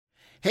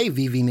Hey,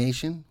 VV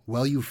Nation.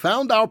 Well, you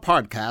found our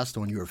podcast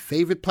on your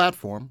favorite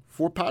platform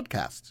for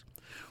podcasts.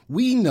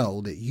 We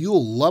know that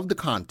you'll love the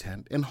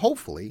content and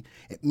hopefully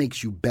it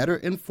makes you better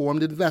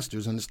informed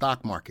investors in the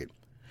stock market.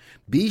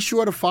 Be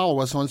sure to follow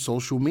us on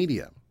social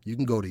media. You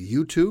can go to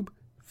YouTube,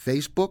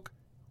 Facebook,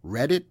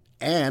 Reddit,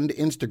 and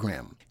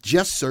Instagram.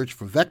 Just search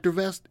for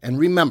VectorVest and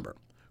remember,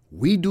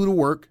 we do the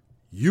work,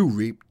 you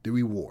reap the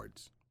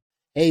rewards.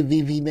 Hey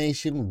VV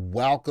Nation,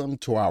 welcome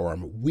to our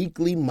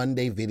weekly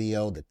Monday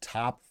video, the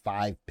top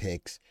 5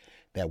 picks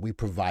that we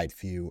provide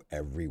for you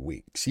every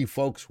week. See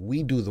folks,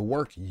 we do the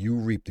work, you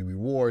reap the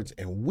rewards,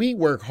 and we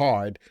work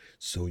hard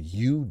so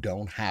you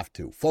don't have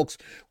to. Folks,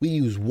 we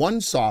use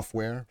one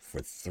software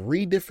for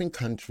 3 different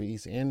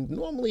countries, and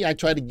normally I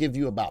try to give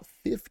you about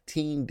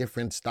 15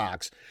 different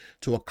stocks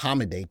to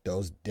accommodate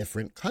those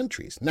different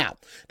countries. Now,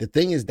 the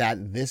thing is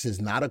that this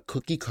is not a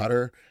cookie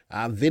cutter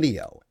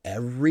video.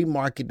 Every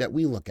market that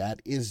we look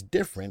at is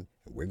different.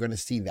 We're going to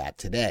see that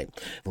today.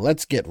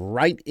 Let's get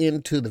right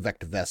into the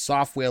VectorVest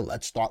software.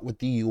 Let's start with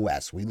the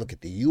U.S. We look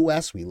at the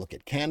U.S., we look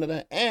at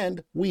Canada,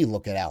 and we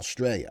look at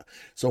Australia.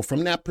 So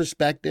from that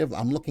perspective,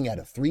 I'm looking at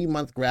a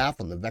 3-month graph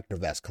on the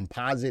VectorVest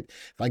composite.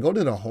 If I go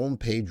to the home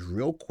page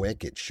real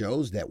quick, it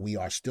shows that we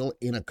are still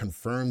in a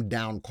confirmed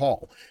down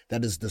call.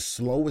 That is the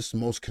slowest,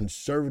 most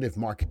conservative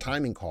market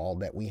timing call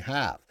that we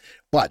have.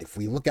 But if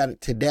we look at it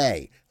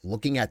today,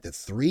 looking at the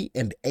 3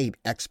 and 8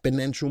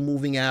 exponential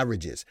moving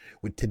averages,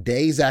 with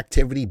today's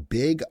activity,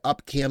 big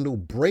up candle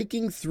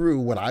breaking through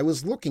what I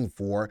was looking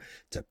for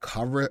to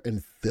cover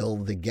and fill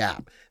the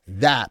gap.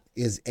 That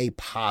is a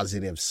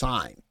positive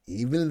sign,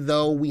 even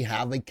though we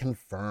have a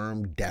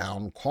confirmed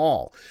down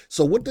call.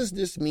 So what does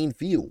this mean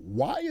for you?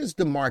 Why is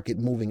the market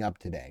moving up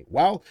today?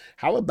 Well,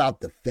 how about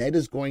the Fed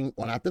is going,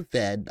 well, not the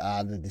Fed,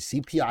 the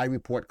CPI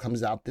report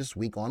comes out this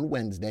week on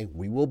Wednesday.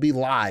 We will be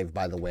live,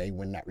 by the way,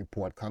 when that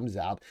report comes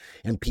out.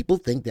 And people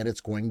think that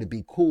it's going to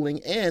be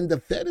cooling, and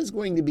the Fed is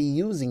going to be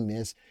using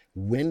this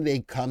when they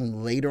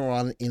come later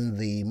on in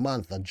the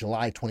month of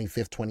July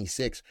 25th,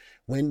 26th,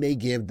 when they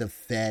give the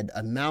Fed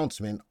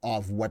announcement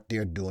of what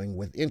they're doing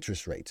with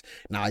interest rates.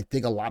 Now, I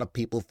think a lot of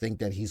people think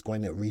that he's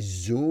going to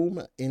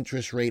resume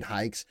interest rate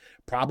hikes,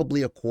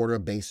 probably a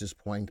 1/4 basis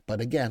point.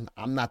 But again,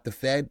 I'm not the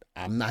Fed,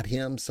 I'm not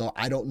him, so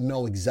I don't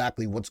know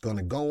exactly what's going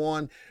to go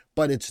on,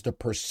 but it's the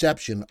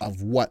perception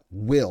of what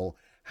will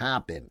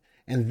happen.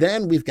 And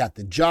then we've got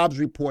the jobs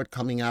report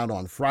coming out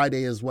on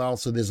Friday as well.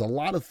 So there's a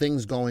lot of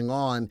things going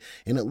on,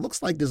 and it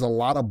looks like there's a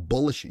lot of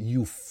bullish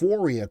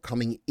euphoria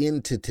coming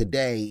into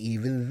today,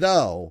 even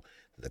though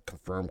the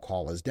confirmed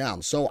call is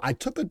down. So I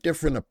took a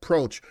different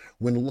approach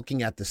when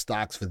looking at the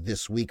stocks for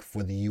this week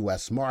for the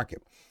U.S.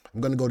 market.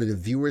 I'm going to go to the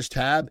viewers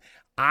tab.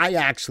 I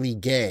actually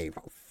gave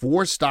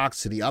 4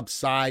 stocks to the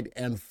upside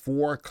and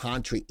 4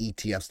 contra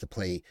ETFs to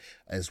play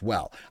as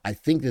well. I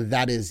think that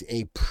that is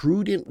a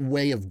prudent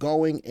way of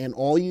going, and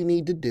all you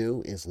need to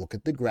do is look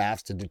at the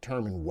graphs to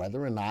determine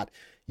whether or not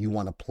you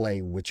want to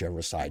play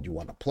whichever side you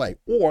want to play.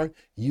 Or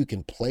you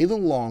can play the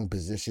long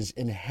positions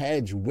and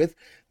hedge with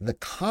the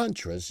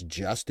contras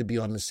just to be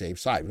on the safe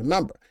side.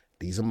 Remember,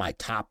 these are my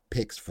top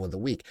picks for the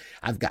week.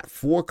 I've got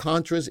 4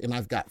 contras and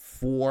I've got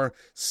 4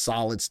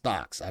 solid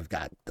stocks. I've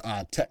got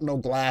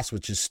Technoglass,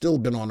 which has still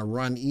been on a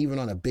run, even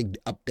on a big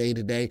up day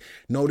today.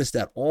 Notice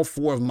that all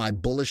 4 of my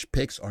bullish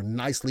picks are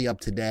nicely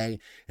up today,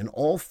 and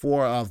all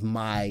 4 of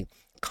my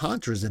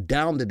contras are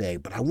down today.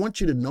 But I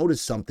want you to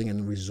notice something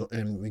in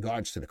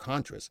regards to the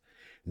contras.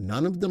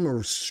 None of them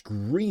are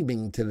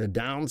screaming to the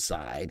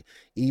downside,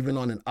 even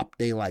on an up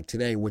day like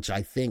today, which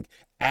I think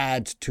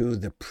adds to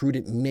the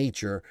prudent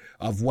nature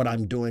of what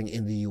I'm doing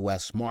in the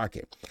U.S.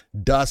 market.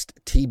 Dust,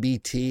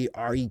 TBT,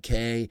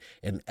 REK,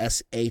 and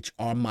SH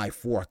are my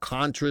 4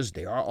 contras.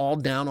 They are all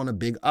down on a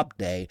big up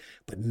day,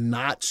 but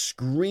not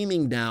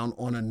screaming down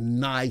on a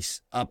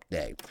nice up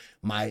day.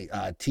 My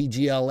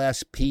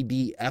TGLS,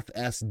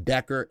 PDFS,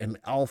 Decker, and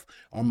ELF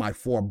are my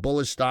 4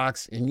 bullish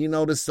stocks. And you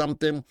notice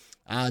something?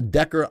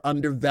 Decker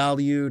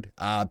undervalued,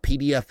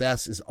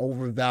 PDFS is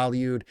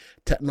overvalued,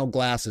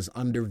 Technoglass is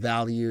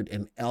undervalued,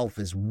 and ELF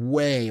is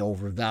way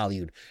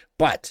overvalued.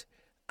 But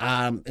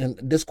and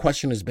this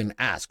question has been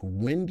asked: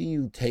 when do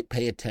you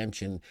pay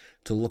attention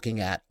to looking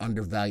at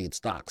undervalued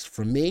stocks?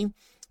 For me,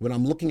 when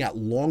I'm looking at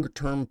longer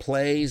term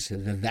plays,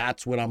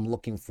 that's what I'm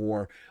looking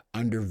for,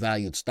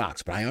 undervalued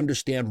stocks. But I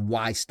understand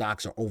why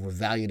stocks are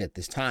overvalued at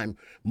this time.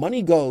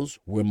 Money goes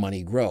where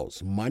money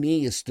grows.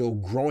 Money is still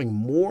growing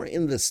more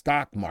in the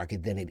stock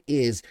market than it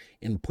is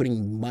in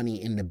putting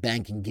money in the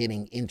bank and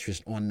getting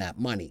interest on that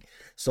money.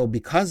 So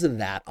because of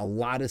that, a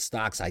lot of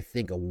stocks I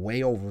think are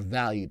way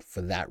overvalued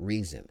for that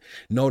reason.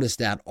 Notice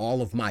that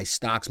all of my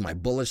stocks, my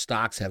bullish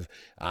stocks, have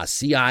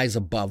CIs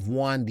above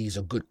 1. These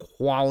are good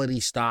quality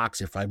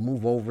stocks. If I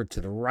move over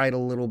to the right a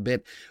little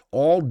bit,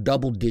 all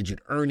double-digit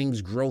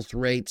earnings growth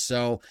rates.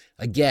 So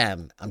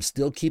again, I'm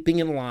still keeping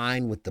in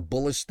line with the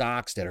bullish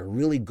stocks that are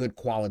really good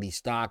quality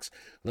stocks.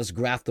 Let's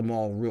graph them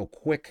all real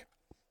quick.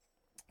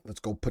 Let's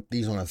go put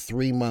these on a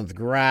 3-month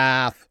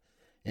graph.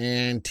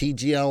 And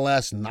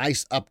TGLS,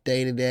 nice up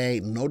day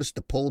today. Notice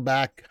the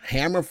pullback,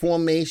 hammer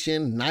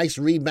formation, nice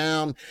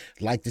rebound.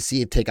 Like to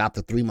see it take out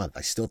the 3-month.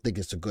 I still think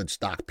it's a good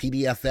stock.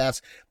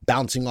 PDFS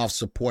bouncing off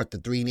support, the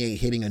 3 and 8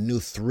 hitting a new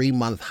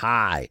 3-month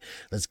high.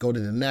 Let's go to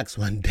the next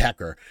one.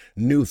 Decker,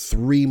 new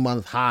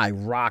 3-month high,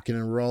 rocking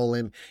and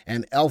rolling.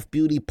 And Elf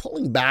Beauty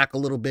pulling back a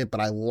little bit, but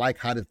I like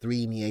how the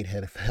 3 and the 8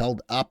 have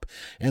held up.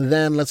 And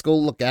then let's go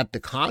look at the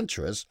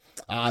contras.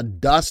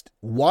 Dust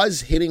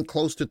was hitting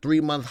close to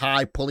 3-month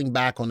high, pulling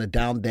back on a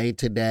down day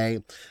today.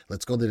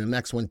 Let's go to the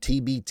next one.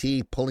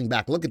 TBT pulling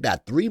back. Look at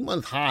that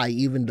 3-month high,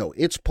 even though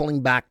it's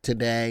pulling back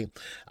today.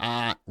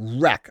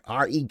 REK,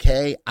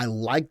 R-E-K, I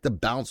like the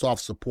bounce off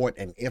support.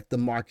 And if the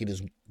market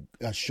is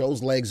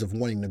shows legs of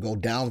wanting to go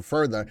down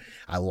further,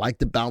 I like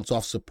the bounce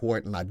off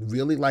support, and I'd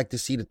really like to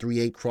see the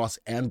 3-8 cross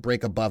and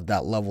break above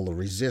that level of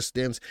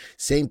resistance.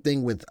 Same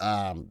thing with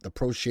the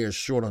pro shares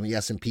short on the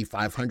S&P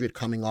 500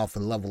 coming off a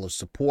level of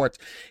support,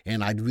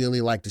 and I'd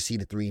really like to see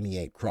the 3 and the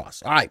 8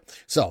 cross. All right,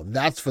 so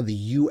that's for the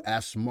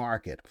U.S.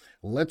 market.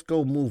 Let's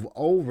go move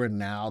over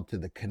now to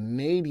the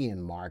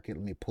Canadian market.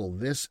 Let me pull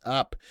this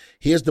up.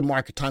 Here's the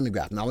market timing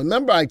graph. Now,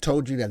 remember I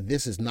told you that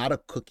this is not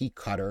a cookie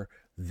cutter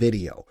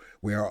video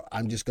where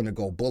I'm just going to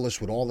go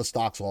bullish with all the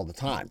stocks all the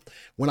time.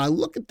 When I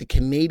look at the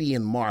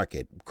Canadian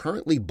market,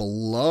 currently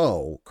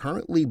below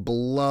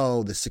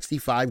the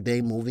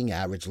 65-day moving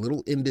average,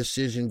 little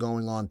indecision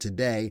going on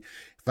today.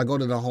 If I go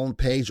to the home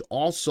page,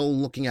 also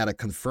looking at a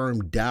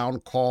confirmed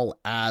down call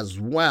as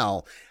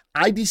well.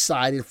 I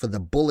decided for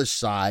the bullish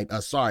side,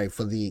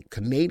 for the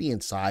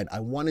Canadian side, I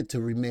wanted to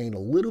remain a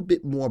little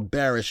bit more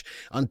bearish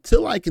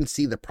until I can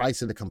see the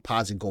price of the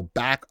composite go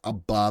back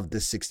above the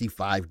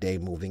 65-day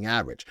moving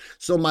average.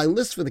 So my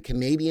list for the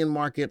Canadian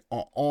market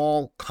are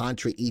all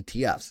contra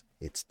ETFs.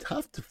 It's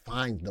tough to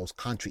find those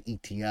contra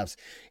ETFs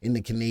in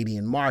the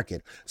Canadian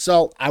market.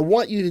 So I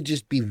want you to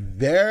just be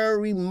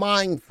very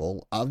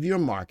mindful of your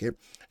market.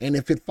 And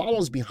if it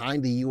follows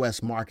behind the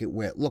U.S. market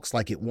where it looks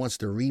like it wants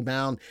to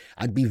rebound,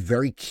 I'd be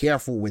very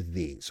careful with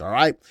these, all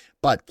right?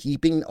 But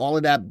keeping all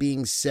of that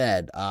being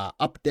said,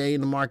 up day in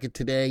the market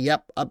today.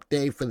 Yep, up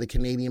day for the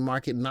Canadian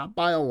market, not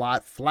by a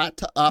lot, flat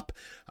to up.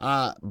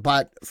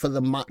 But for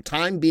the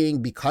time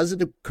being, because of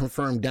the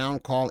confirmed down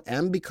call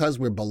and because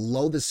we're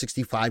below the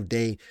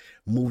 65-day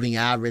moving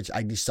average,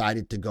 I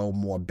decided to go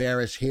more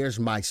bearish. Here's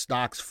my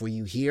stocks for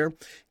you here.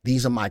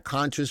 These are my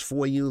contras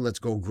for you. Let's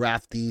go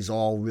graph these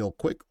all real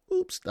quick.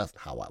 Oops, that's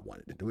how I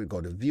wanted to do it. Go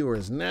to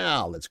viewers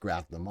now. Let's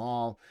graph them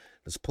all.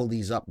 Let's pull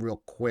these up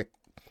real quick.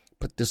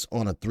 Put this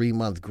on a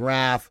 3-month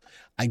graph.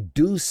 I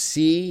do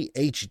see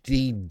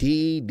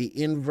HDD, the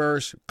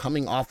inverse,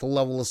 coming off a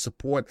level of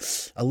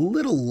support. A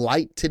little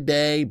light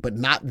today, but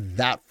not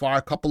that far.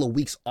 A couple of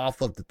weeks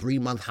off of the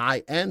 3-month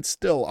high and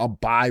still a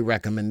buy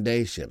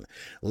recommendation.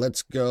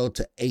 Let's go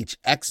to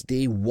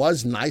HXD.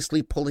 Was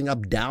nicely pulling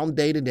up down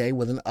day today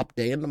with an up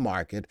day in the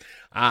market,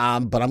 but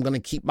I'm going to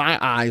keep my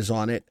eyes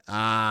on it.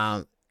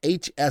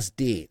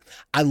 HSD.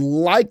 I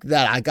like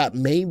that. I got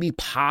maybe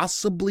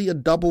possibly a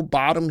double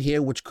bottom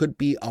here, which could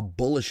be a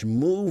bullish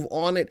move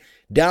on it.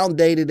 Down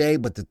day today,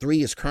 but the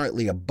 3 is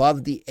currently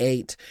above the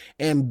 8.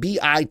 And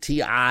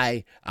BITI,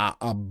 a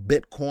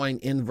Bitcoin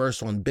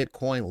inverse on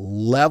Bitcoin,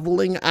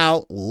 leveling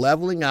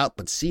out,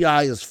 but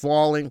CI is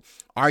falling.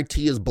 RT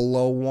is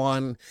below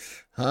 1.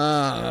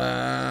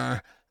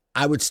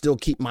 I would still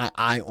keep my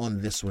eye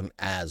on this one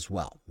as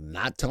well.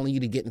 Not telling you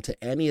to get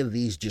into any of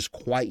these just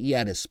quite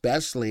yet,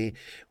 especially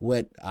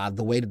with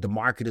the way that the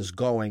market is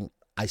going.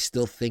 I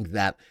still think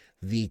that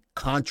the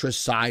contra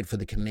side for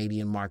the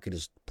Canadian market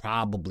is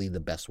probably the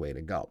best way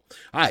to go.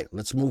 All right,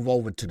 let's move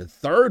over to the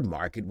third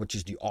market, which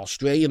is the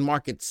Australian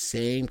market.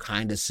 Same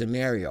kind of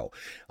scenario.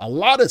 A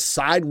lot of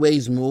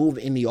sideways move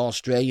in the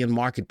Australian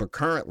market, but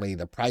currently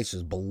the price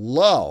is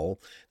below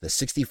the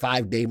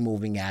 65-day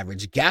moving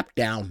average. Gap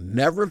down,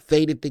 never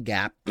faded the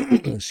gap.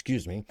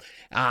 Excuse me.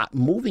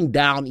 Moving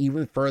down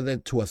even further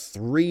to a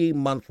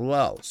 3-month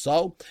low.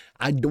 So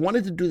I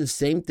wanted to do the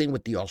same thing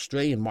with the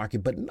Australian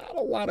market, but not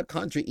a lot of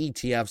contra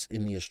ETFs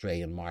in the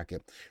Australian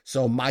market.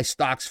 So my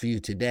stocks for you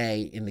today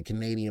in the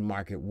Canadian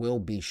market will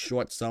be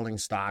short selling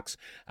stocks,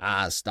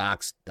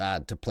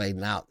 to play.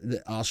 Now,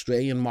 the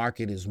Australian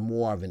market is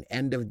more of an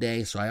end of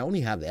day, so I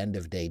only have the end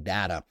of day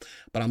data,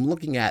 but I'm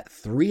looking at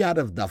 3 out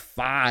of the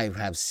 5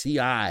 have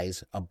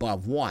CIs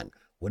above 1.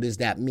 What does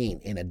that mean?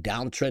 In a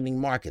downtrending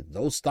market,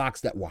 those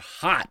stocks that were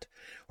hot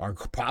are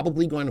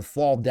probably going to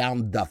fall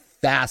down the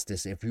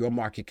fastest if your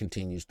market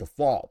continues to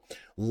fall.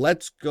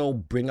 Let's go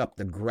bring up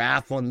the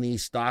graph on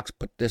these stocks,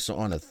 put this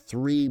on a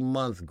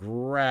 3-month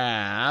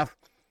graph.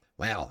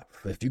 Well,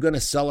 if you're going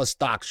to sell a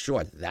stock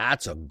short,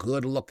 that's a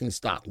good looking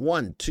stock.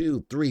 1,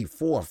 2, 3,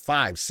 4,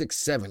 5, 6,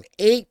 7,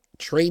 8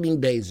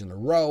 trading days in a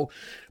row,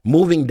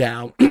 moving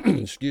down.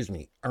 Excuse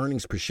me.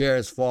 Earnings per share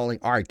is falling.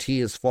 RT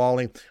is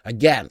falling.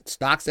 Again,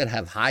 stocks that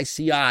have high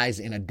CIs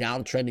in a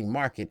downtrending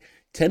market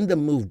tend to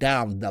move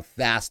down the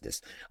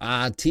fastest.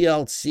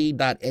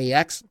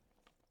 TLC.AX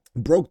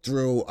broke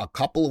through a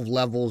couple of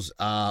levels,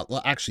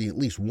 actually at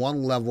least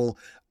one level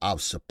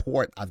of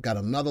support. I've got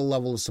another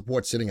level of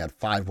support sitting at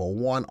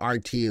 501.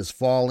 RT is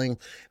falling.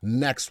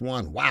 Next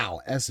one,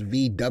 wow,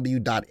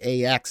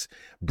 SVW.AX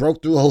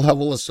broke through a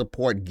level of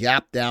support,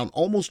 gap down,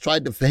 almost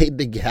tried to fade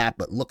the gap,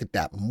 but look at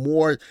that,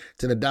 more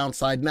to the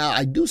downside. Now,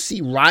 I do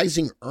see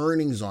rising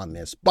earnings on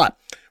this, but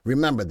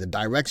remember, the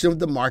direction of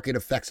the market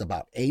affects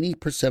about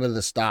 80% of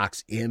the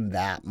stocks in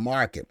that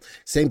market.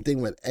 Same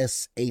thing with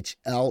SHL.AX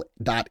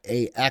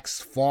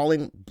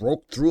falling,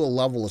 broke through a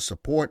level of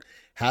support,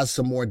 has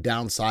some more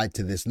downside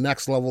to this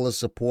next level of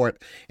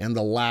support. And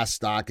the last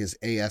stock is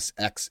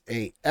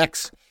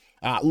ASXAX.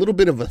 A little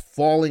bit of a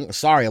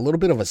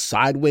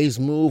sideways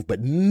move,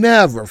 but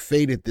never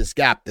faded this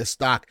gap. This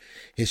stock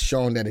has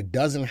shown that it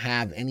doesn't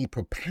have any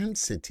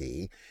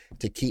propensity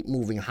to keep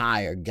moving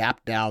higher.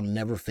 Gap down,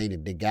 never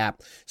faded the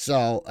gap.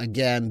 So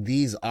again,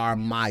 these are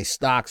my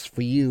stocks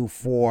for you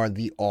for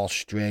the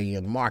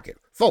Australian market.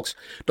 Folks,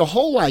 the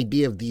whole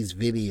idea of these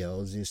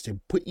videos is to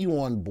put you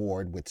on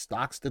board with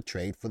stocks to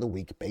trade for the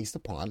week based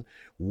upon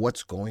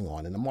what's going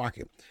on in the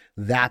market.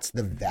 That's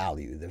the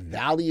value. The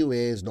value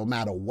is no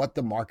matter what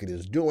the market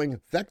is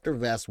doing,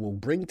 VectorVest will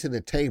bring to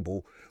the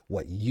table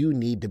what you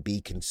need to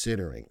be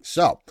considering.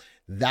 So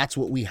that's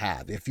what we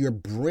have. If you're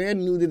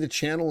brand new to the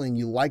channel and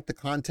you like the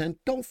content,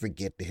 don't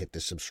forget to hit the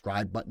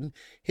subscribe button,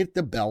 hit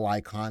the bell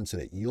icon so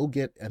that you'll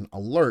get an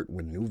alert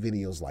when new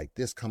videos like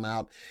this come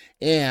out.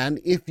 And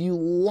if you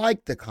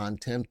like the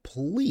content,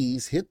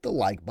 please hit the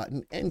like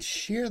button and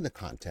share the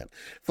content.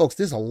 Folks,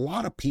 there's a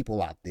lot of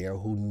people out there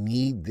who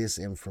need this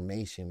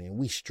information, and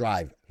we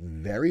strive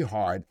very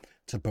hard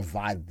to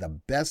provide the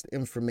best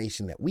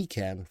information that we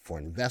can for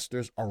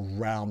investors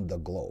around the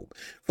globe.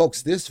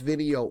 Folks, this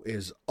video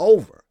is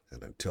over.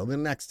 And until the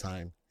next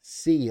time,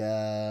 see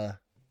ya.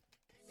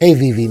 Hey,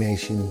 VV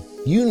Nation,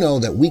 you know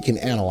that we can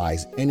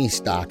analyze any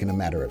stock in a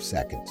matter of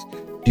seconds.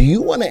 Do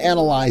you want to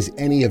analyze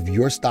any of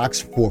your stocks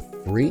for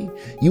free?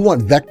 You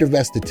want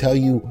VectorVest to tell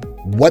you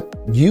what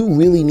you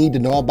really need to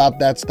know about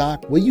that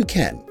stock? Well, you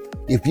can.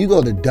 If you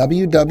go to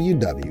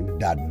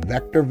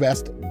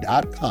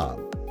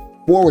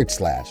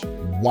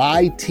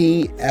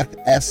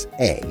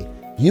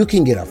www.vectorvest.com/YTFSA, you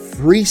can get a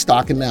free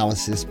stock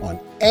analysis on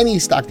any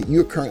stock that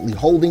you're currently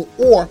holding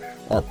or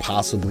are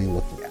possibly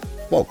looking at.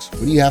 Folks,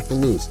 what do you have to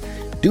lose?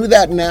 Do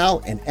that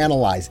now and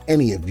analyze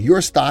any of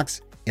your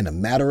stocks in a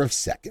matter of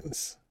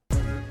seconds.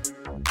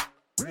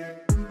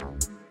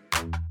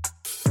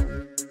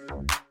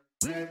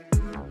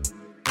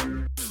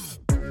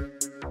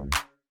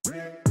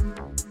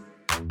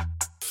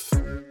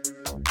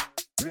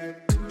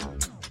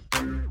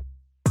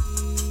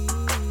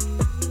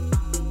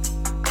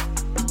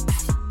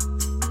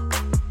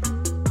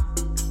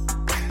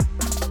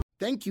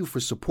 Thank you for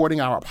supporting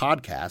our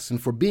podcast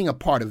and for being a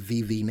part of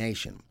VV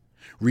Nation.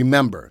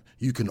 Remember,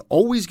 you can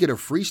always get a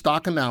free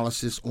stock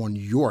analysis on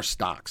your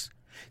stocks.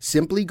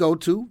 Simply go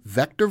to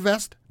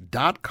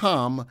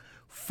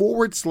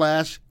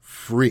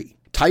VectorVest.com/free.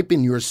 Type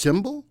in your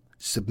symbol,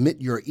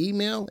 submit your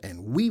email,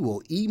 and we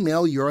will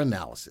email your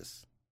analysis.